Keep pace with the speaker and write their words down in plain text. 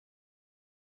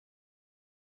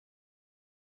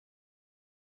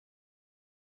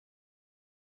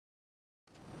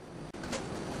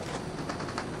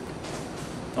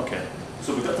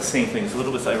the same thing. It's a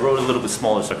little bit, I wrote a little bit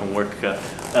smaller so I can work,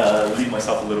 leave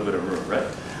myself a little bit of room, right?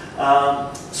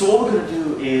 So what we're going to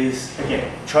do is,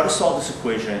 again, try to solve this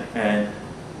equation, and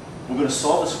we're going to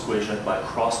solve this equation by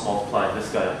cross-multiplying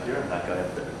this guy up here and that guy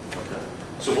up there, okay?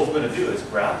 So what we're going to do is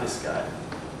grab this guy,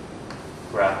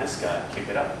 kick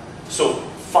it up. So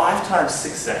 5 times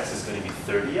 6x is going to be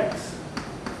 30x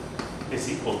is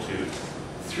equal to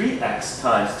 3x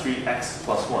times 3x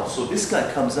plus 1. So this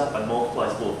guy comes up and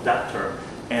multiplies both that term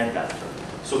and that term.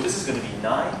 So this is going to be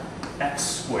 9x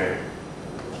squared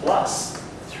plus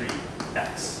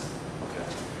 3x. Okay.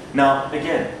 Now,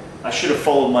 again, I should have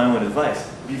followed my own advice.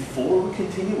 Before we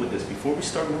continue with this, before we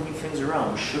start moving things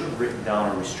around, we should have written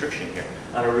down a restriction here.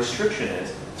 And our restriction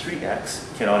is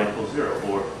 3x cannot equal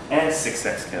 0, and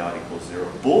 6x cannot equal 0.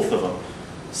 Both of them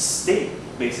state,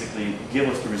 basically, give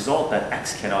us the result that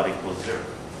x cannot equal 0.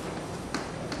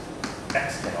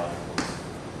 X cannot equal 0.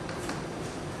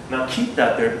 Now keep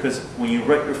that there, because when you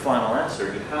write your final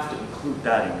answer, you have to include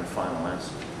that in your final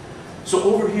answer. So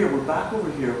over here, we're back over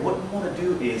here. What we want to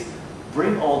do is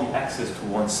bring all the x's to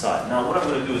one side. Now what I'm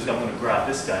going to do is I'm going to grab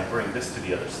this guy and bring this to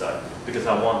the other side, because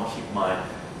I want to keep my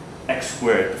x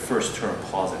squared, the first term,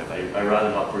 positive. I'd rather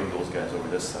not bring those guys over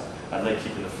this side. I like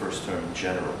keeping the first term in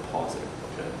general positive.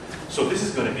 Okay? So this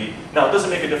is going to be, now it doesn't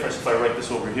make a difference if I write this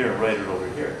over here and write it over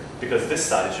here, because this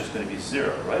side is just going to be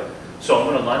 0, right? So I'm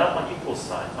going to line up my equal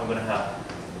sign. I'm going to have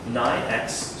 9x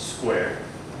squared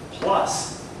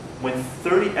plus, when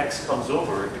 30x comes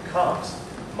over, it becomes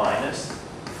minus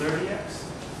 30x.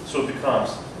 So it becomes,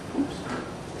 oops,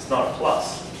 it's not a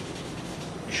plus.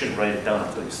 You shouldn't write it down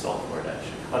until you solve for it,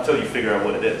 actually. Until you figure out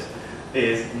what it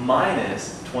is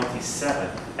minus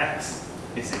 27x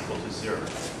is equal to 0.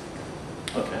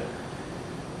 Okay.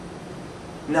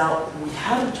 Now, we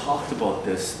haven't talked about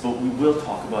this, but we will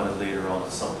talk about it later on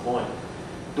at some point.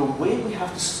 The way we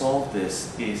have to solve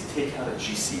this is take out a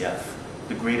GCF,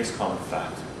 the greatest common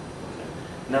factor. Okay.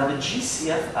 Now, the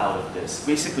GCF out of this,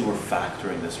 basically we're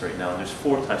factoring this right now, and there's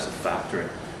 4 types of factoring,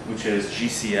 which is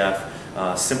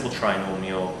GCF, simple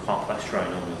trinomial, complex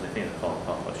trinomials. I think they call it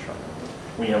complex trinomial.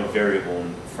 When you have a variable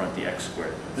in front, the x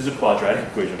squared. This is a quadratic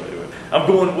equation, by the way. I'm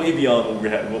going way beyond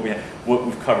what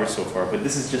we've covered so far, but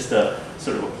this is just a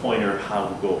sort of a pointer of how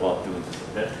we go about doing this.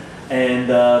 Okay? And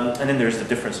then there's the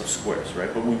difference of squares,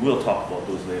 right? But we will talk about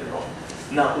those later on.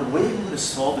 Now, the way we're going to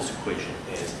solve this equation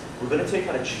is we're going to take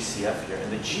out a GCF here,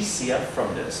 and the GCF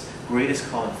from this greatest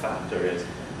common factor is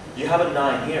you have a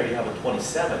 9 here, you have a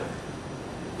 27.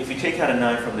 If you take out a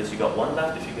 9 from this, you got 1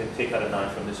 left. If you take out a 9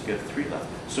 from this, you get 3 left.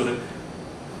 So the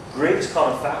greatest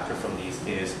common factor from these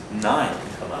is 9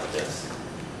 can come out of this.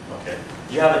 Okay.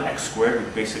 You have an x squared,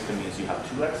 which basically means you have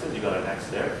 2 x's, you got an x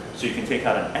there. So you can take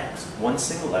out an x, one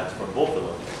single x from both of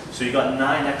them. So you got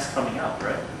 9x coming out,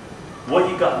 right?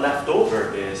 What you got left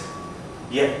over is,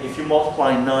 yeah, if you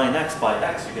multiply 9x by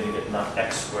x, you're going to get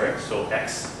x squared. So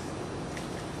x,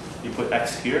 you put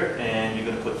x here, and you're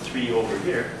going to put 3 over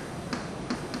here.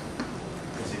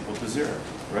 Is equal to 0,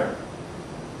 right?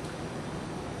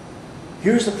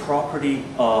 Here's the property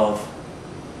of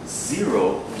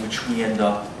 0, which we end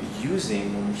up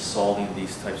using when we're solving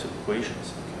these types of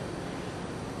equations.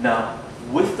 Okay. Now,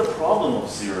 with the problem of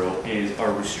 0 is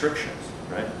our restrictions,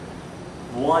 right?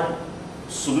 One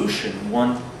solution,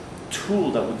 one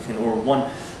tool that we can, or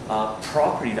one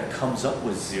property that comes up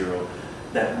with 0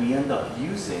 that we end up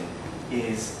using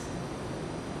is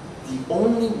the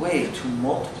only way to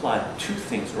multiply 2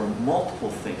 things or multiple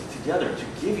things together to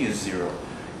give you 0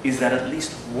 is that at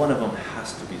least one of them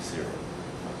has to be 0.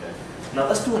 Okay. Now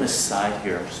let's do an aside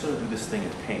here. I'm just going to do this thing in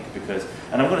pink because,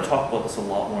 and I'm going to talk about this a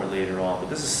lot more later on, but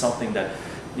this is something that,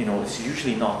 you know, it's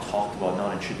usually not talked about,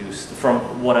 not introduced.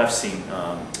 From what I've seen,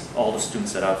 all the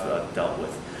students that I've dealt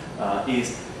with,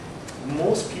 is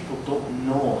most people don't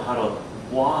know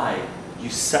why you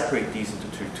separate these into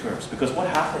 2 terms. Because what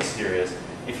happens here is,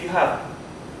 if you have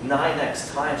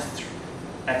 9x times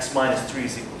x minus 3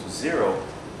 is equal to 0,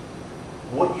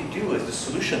 what you do is, the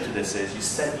solution to this is you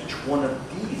set each one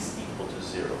of these equal to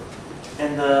 0.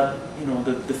 And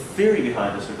the theory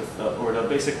behind this, or the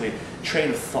basically train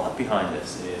of thought behind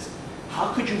this is,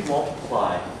 how could you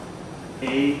multiply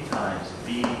A times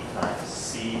B times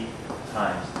C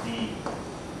times D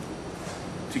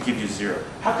to give you 0?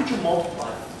 How could you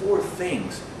multiply 4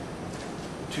 things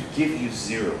to give you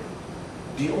 0?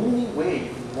 The only way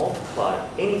you can multiply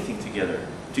anything together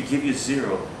to give you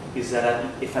 0 is that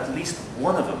if at least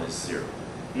one of them is 0.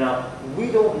 Now,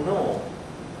 we don't know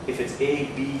if it's A,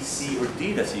 B, C, or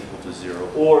D that's equal to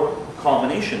 0, or a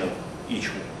combination of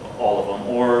all of them,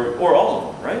 or all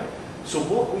of them, right? So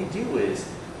what we do is,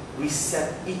 we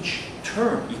set each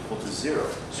term equal to 0.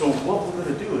 So what we're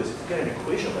going to do is, if we get an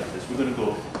equation like this, we're going to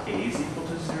go a is equal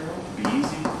to 0, b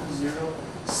is equal to 0,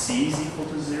 c is equal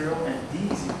to 0, and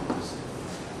d is equal to 0.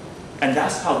 And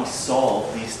that's how we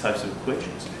solve these types of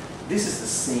equations. This is the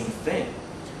same thing.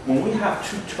 When we have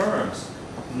two terms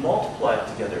multiplied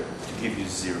together to give you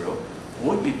 0,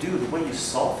 what you do, the way you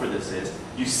solve for this is,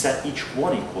 you set each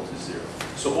one equal to 0.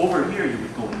 So over here, you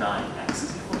would go 9x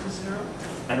is equal to 0.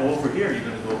 And over here, you're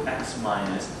going to go x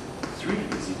minus 3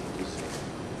 is equal to 0.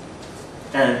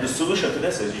 And the solution to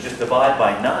this is you just divide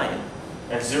by 9.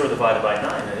 And 0 divided by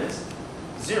 9 is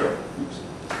 0. Oops.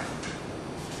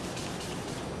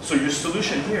 So your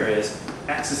solution here is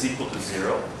x is equal to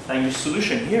 0. And your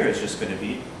solution here is just going to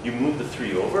be, you move the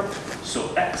 3 over,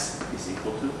 so x is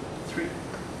equal to 3.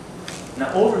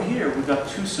 Now over here, we've got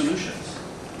two solutions.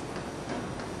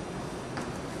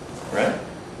 Right?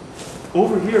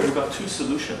 Over here, we've got two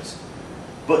solutions.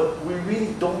 But we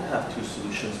really don't have two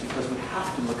solutions because we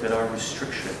have to look at our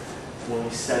restriction when we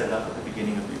set it up at the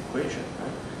beginning of the equation.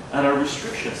 Right? And our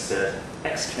restriction said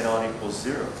x cannot equal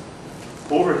 0.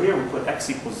 Over here, we put x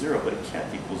equals 0, but it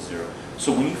can't equal 0.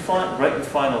 So when you write your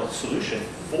final solution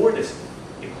for this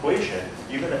equation,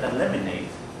 you're going to eliminate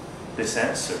this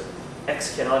answer.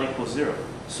 X cannot equal 0.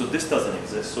 So this doesn't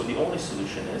exist. So the only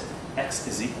solution is x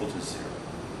is equal to 0.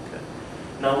 Okay.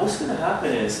 Now what's going to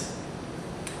happen is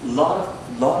a lot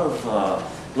of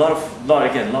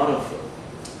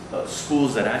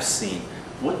schools that I've seen,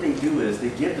 what they do is they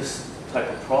give this type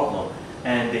of problem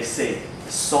and they say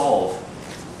solve.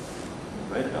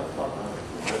 Write it up.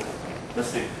 Let's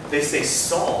see. They say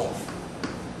solve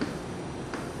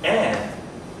and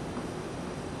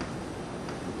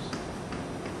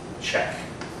check.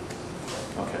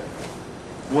 Okay.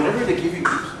 Whenever they give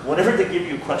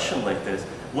you a question like this,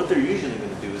 what they're usually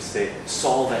going to do is say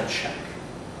solve and check.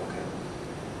 Okay.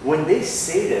 When they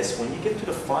say this, when you get to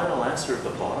the final answer at the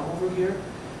bottom over here,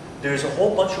 there's a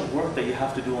whole bunch of work that you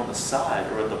have to do on the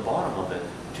side or at the bottom of it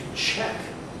to check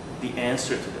the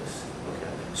answer to this.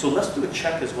 Okay. So let's do a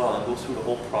check as well and go through the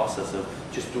whole process of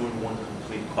just doing one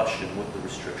complete question with the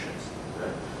restrictions.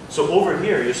 Okay. So over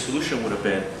here, your solution would have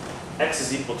been x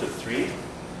is equal to 3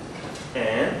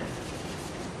 and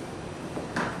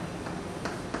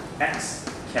x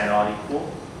cannot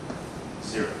equal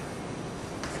 0.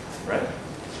 Right?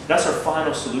 That's our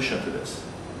final solution to this.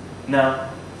 Now,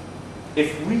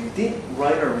 if we didn't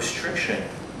write our restriction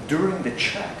during the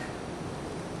check,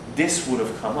 this would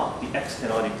have come up. The x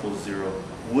cannot equal 0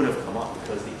 would have come up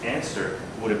because the answer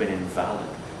would have been invalid.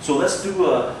 So let's do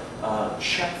a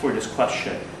check for this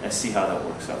question and see how that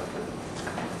works out.